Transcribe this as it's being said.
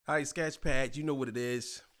All right, Sketchpad, you know what it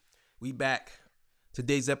is. We back.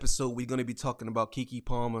 Today's episode, we're going to be talking about Kiki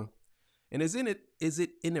Palmer. And is it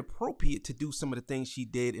inappropriate to do some of the things she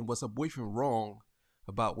did, and was her boyfriend wrong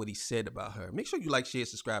about what he said about her? Make sure you like, share,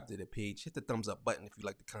 subscribe to the page. Hit the thumbs up button if you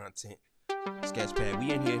like the content. Sketchpad,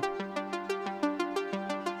 we in here.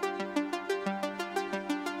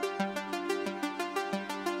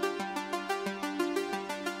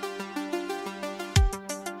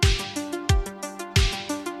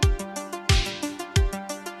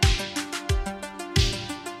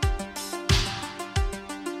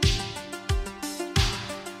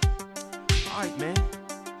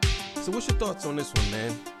 So what's your thoughts on this one,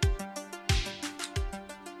 man?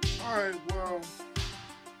 All right, well,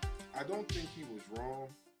 I don't think he was wrong.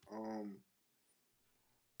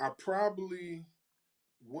 I probably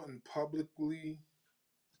wouldn't publicly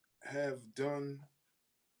have done,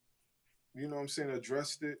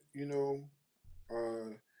 addressed it,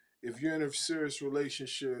 if you're in a serious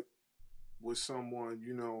relationship with someone,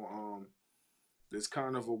 there's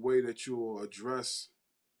kind of a way that you'll address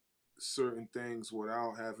certain things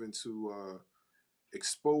without having to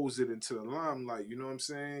expose it into the limelight, you know what I'm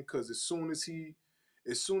saying? Because as soon as he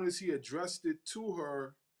addressed it to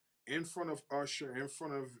her in front of Usher, in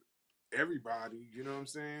front of everybody, you know what I'm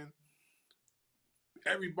saying?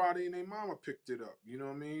 Everybody and their mama picked it up, you know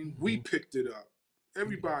what I mean? Mm-hmm. We picked it up.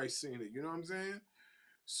 Everybody's seen it, you know what I'm saying?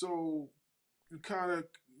 So you kind of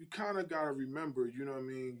gotta remember, you know what I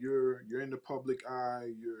mean? You're in the public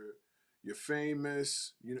eye. You're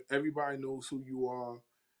famous. Everybody knows who you are.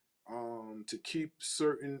 To keep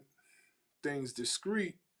certain things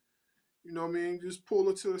discreet, you know what I mean? Just pull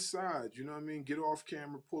her to the side. You know what I mean? Get off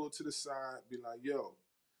camera, pull her to the side, be like, yo,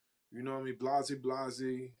 you know what I mean? Blase.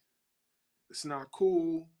 It's not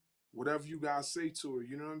cool. Whatever you guys say to her,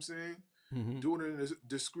 you know what I'm saying? Mm-hmm. Do it in a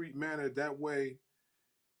discreet manner. That way,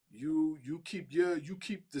 you keep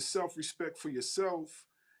the self-respect for yourself,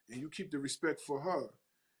 and you keep the respect for her.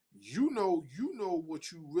 You know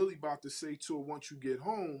what you really about to say to her once you get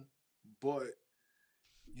home, but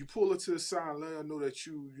you pull her to the side and let her know that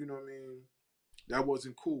you know what I mean, that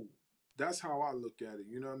wasn't cool. That's how I look at it.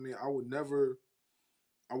 You know what I mean? I would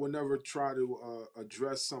never try to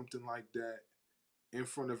address something like that in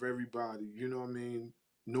front of everybody. You know what I mean?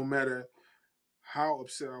 No matter how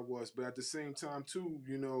upset I was, but at the same time too,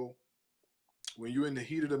 when you're in the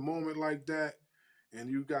heat of the moment like that, and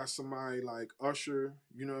you got somebody like Usher,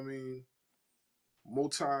 you know what I mean,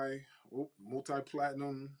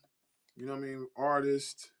 multi-platinum, you know what I mean,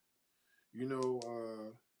 artist,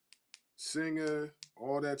 singer,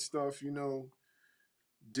 all that stuff,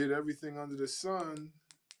 did everything under the sun,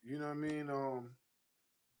 you know what I mean?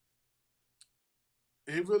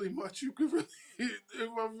 Ain't really much you could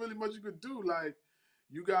do. Like,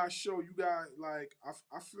 you got like,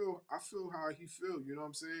 I feel how he feel, you know what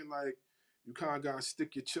I'm saying? Like, you kind of gotta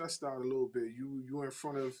stick your chest out a little bit. You're in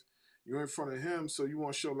front of him, so you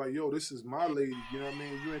want to show like, yo, this is my lady. You know what I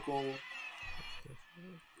mean?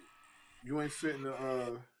 You ain't fitting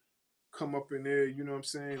to come up in there. You know what I'm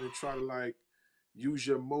saying? And try to like use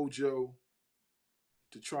your mojo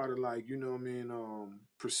to try to like, you know what I mean?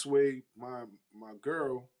 Persuade my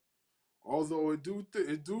girl. Although it do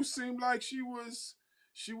seem like she was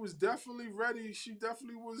definitely ready. She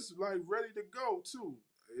definitely was like ready to go too.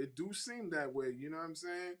 It do seem that way, you know what I'm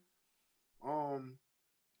saying?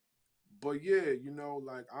 But yeah,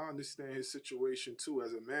 like, I understand his situation too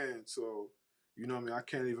as a man, so you know what I mean, I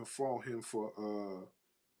can't even fault him for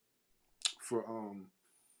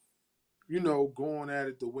going at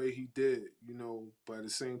it the way he did, but at the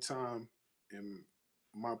same time, in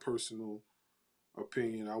my personal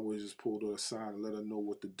opinion, I would just pull her aside and let her know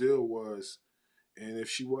what the deal was. And if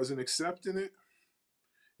she wasn't accepting it,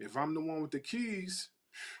 if I'm the one with the keys,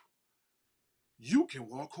 you can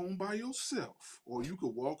walk home by yourself, or you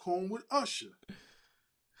could walk home with Usher.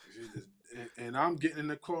 And I'm getting in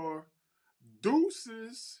the car,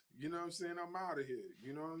 deuces, you know what I'm saying? I'm out of here.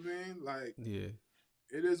 You know what I mean? Like, yeah,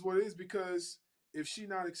 it is what it is, because if she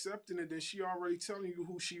not accepting it, then she already telling you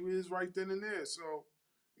who she is right then and there. So,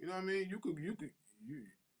 you know what I mean? You could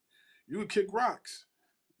kick rocks.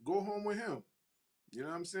 Go home with him. You know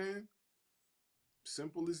what I'm saying?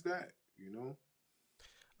 Simple as that,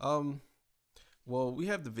 Well, we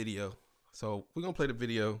have the video, so we're going to play the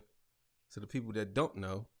video to the people that don't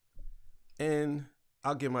know, and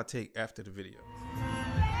I'll give my take after the video.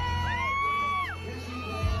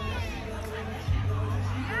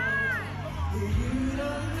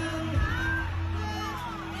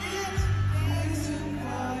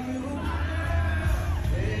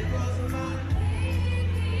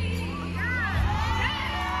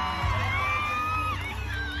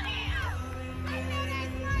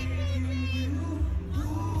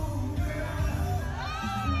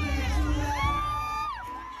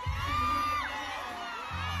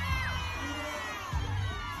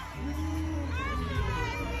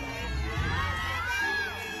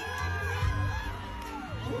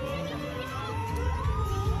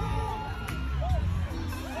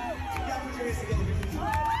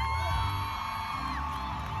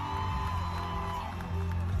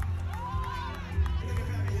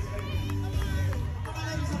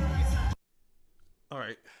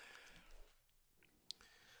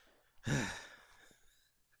 right.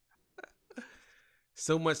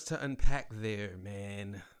 So much to unpack there,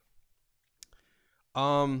 man.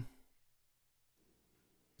 Um,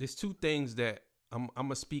 there's two things that I'm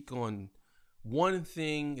gonna speak on. One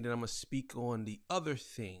thing, and then I'm gonna speak on the other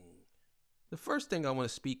thing. The first thing I want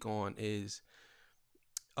to speak on is,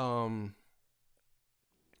 um,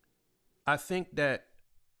 I think that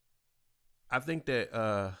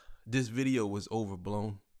this video was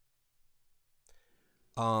overblown.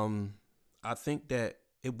 Um, I think that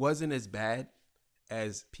it wasn't as bad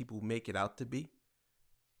as people make it out to be.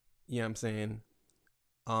 You know what I'm saying?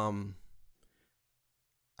 Um,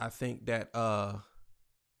 I think that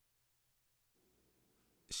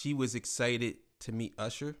she was excited to meet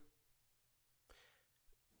Usher.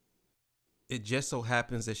 It just so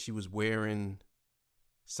happens that she was wearing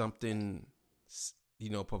something,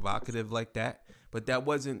 provocative like that. But that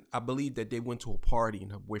wasn't. I believe that they went to a party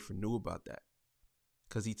and her boyfriend knew about that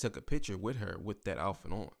because he took a picture with her with that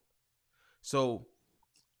outfit on. So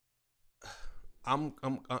I'm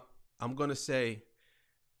gonna say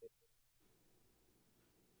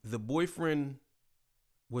the boyfriend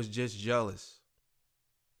was just jealous,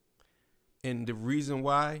 and the reason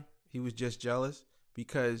why he was just jealous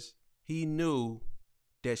because he knew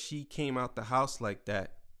that she came out the house like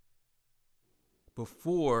that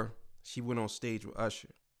before she went on stage with Usher.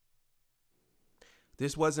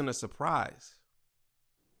 This wasn't a surprise.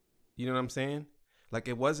 You know what I'm saying? Like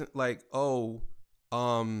it wasn't like, oh,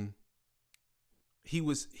 um, he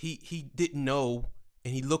didn't know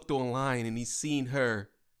and he looked online and he seen her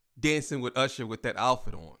dancing with Usher with that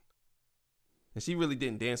outfit on. And she really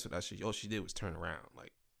didn't dance with Usher. All she did was turn around.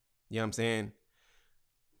 Like, you know what I'm saying?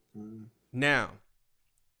 Mm. Now,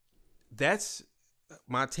 that's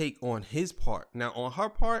my take on his part. Now, on her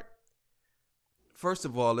part, first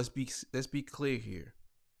of all, let's be clear here.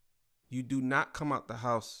 You do not come out the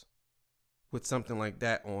house with something like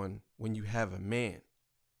that on when you have a man.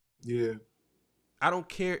 Yeah. I don't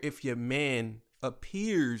care if your man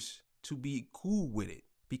appears to be cool with it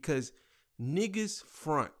because niggas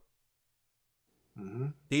front. Mm-hmm.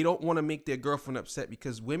 They don't want to make their girlfriend upset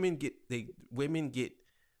because women get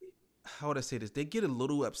how would I say this? They get a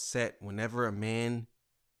little upset whenever a man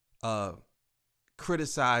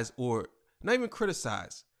criticize or not even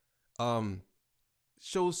criticize,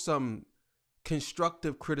 shows some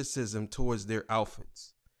constructive criticism towards their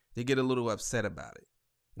outfits. They get a little upset about it.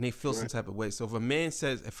 And they feel some type of way. So if a man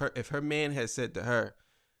says, if her man has said to her,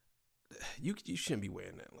 you shouldn't be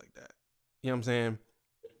wearing that like that. You know what I'm saying?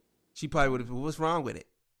 She probably would have, what's wrong with it?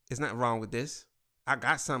 It's not wrong with this. I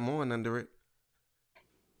got something on under it.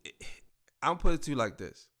 I'll put it to you like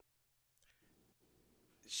this.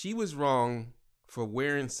 She was wrong for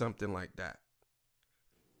wearing something like that,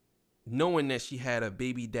 knowing that she had a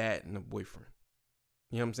baby dad and a boyfriend.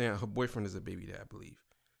 You know what I'm saying? Her boyfriend is a baby dad, I believe.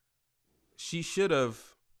 She should have,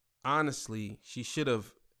 honestly,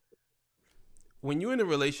 when you're in a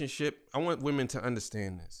relationship, I want women to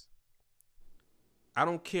understand this. I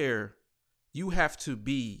don't care. You have to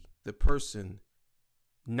be the person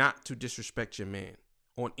not to disrespect your man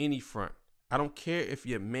on any front. I don't care if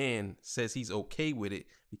your man says he's okay with it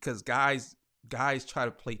because guys try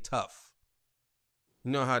to play tough.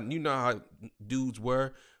 You know how dudes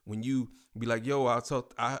were when you be like, yo, I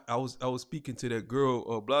was speaking to that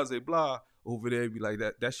girl blah blah blah over there, be like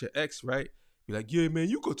that's your ex, right? Be like, yeah, man,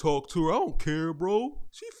 you could talk to her. I don't care, bro.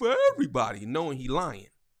 She for everybody, knowing he lying.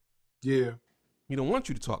 Yeah. He don't want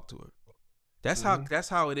you to talk to her. That's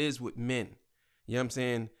how it is with men. You know what I'm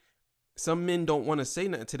saying? Some men don't want to say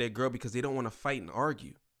nothing to their girl because they don't want to fight and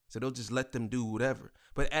argue. So they'll just let them do whatever.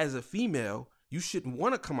 But as a female, you shouldn't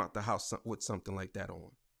want to come out the house with something like that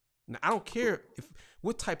on. Now, I don't care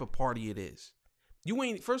what type of party it is.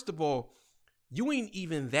 First of all, you ain't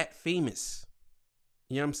even that famous.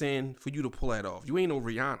 You know what I'm saying? For you to pull that off. You ain't no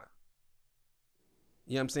Rihanna.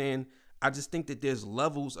 You know what I'm saying? I just think that there's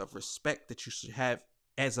levels of respect that you should have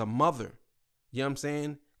as a mother. You know what I'm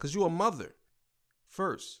saying? Because you're a mother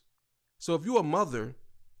first. So if you're a mother,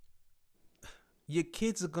 your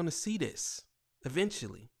kids are going to see this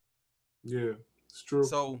eventually. Yeah, it's true.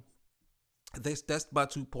 So that's my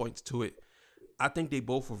 2 points to it. I think they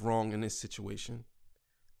both were wrong in this situation.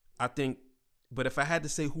 But if I had to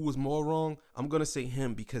say who was more wrong, I'm going to say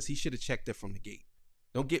him because he should have checked her from the gate.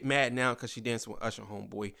 Don't get mad now because she danced with Usher,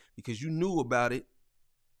 homeboy, because you knew about it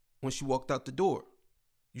when she walked out the door.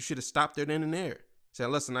 You should have stopped her then and there. Said,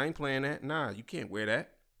 listen, I ain't playing that. Nah, you can't wear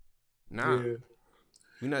that. Nah. Yeah.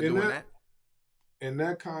 We're not doing that. And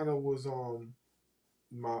that kind of was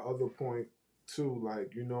my other point too.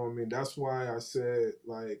 Like, you know what I mean? That's why I said,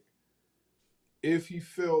 like, if he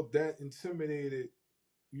felt that intimidated,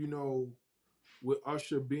 you know, with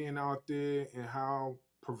Usher being out there and how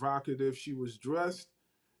provocative she was dressed,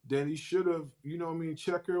 then he should have, you know what I mean,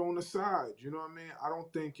 check her on the side. You know what I mean? I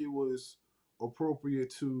don't think it was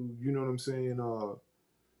appropriate to, you know what I'm saying,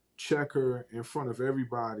 check her in front of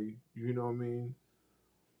everybody. You know what I mean?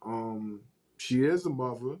 Um, she is a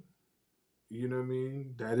mother, you know what I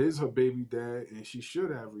mean? That is her baby dad, and she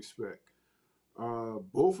should have respect.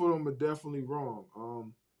 Both of them are definitely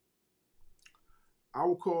wrong. I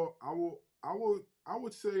would call. I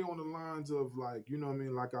would say on the lines of like, you know what I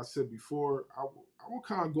mean. Like I said before, I would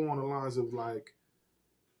kind of go on the lines of like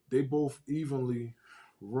they both evenly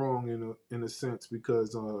wrong in a sense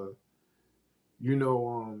because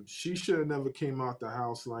she should have never came out the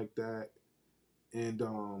house like that, and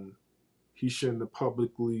he shouldn't have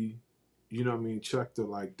publicly, you know what I mean, checked her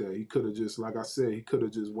like that. He could have just, like I said, he could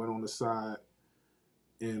have just went on the side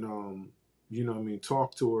and you know what I mean,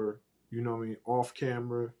 talked to her, you know what I mean, off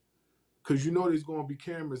camera. Cause you know there's gonna be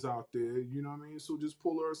cameras out there, you know what I mean? So just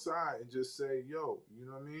pull her aside and just say, yo, you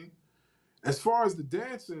know what I mean? As far as the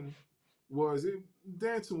dancing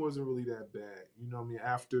dancing wasn't really that bad. You know what I mean?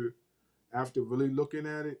 After really looking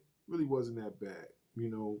at it, really wasn't that bad. You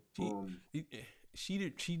know,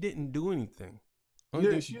 She she didn't do anything. Only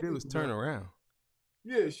yeah, thing she she did ain't was do turn nothing. around.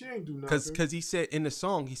 Yeah, she ain't do nothing. Cause he said in the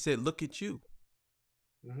song, he said, "Look at you,"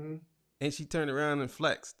 Mm-hmm. and she turned around and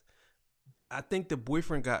flexed. I think the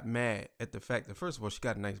boyfriend got mad at the fact that first of all she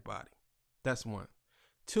got a nice body. That's one.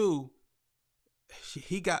 Two,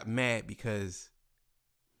 he got mad because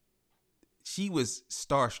she was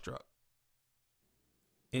starstruck,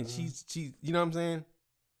 and Mm-hmm. she you know what I'm saying.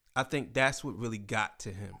 I think that's what really got to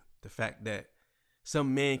him. The fact that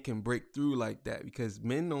some man can break through like that because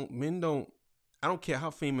men don't. I don't care how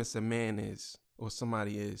famous a man is or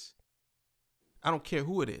somebody is. I don't care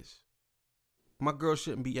who it is. My girl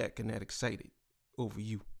shouldn't be acting that excited over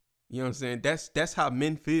you. You know what I'm saying? That's how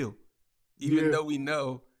men feel. Even Yeah. though we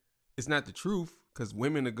know it's not the truth, because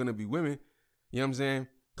women are gonna be women. You know what I'm saying?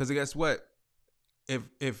 Because guess what?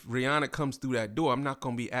 If Rihanna comes through that door, I'm not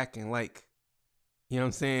gonna be acting like, you know what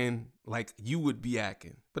I'm saying, like you would be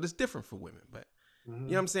acting. But it's different for women. But you know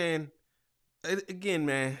Mm-hmm. what I'm saying? Again,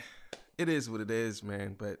 man, it is what it is,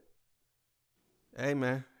 man. But hey,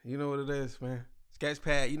 man, you know what it is, man.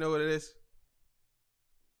 Sketchpad, you know what it is.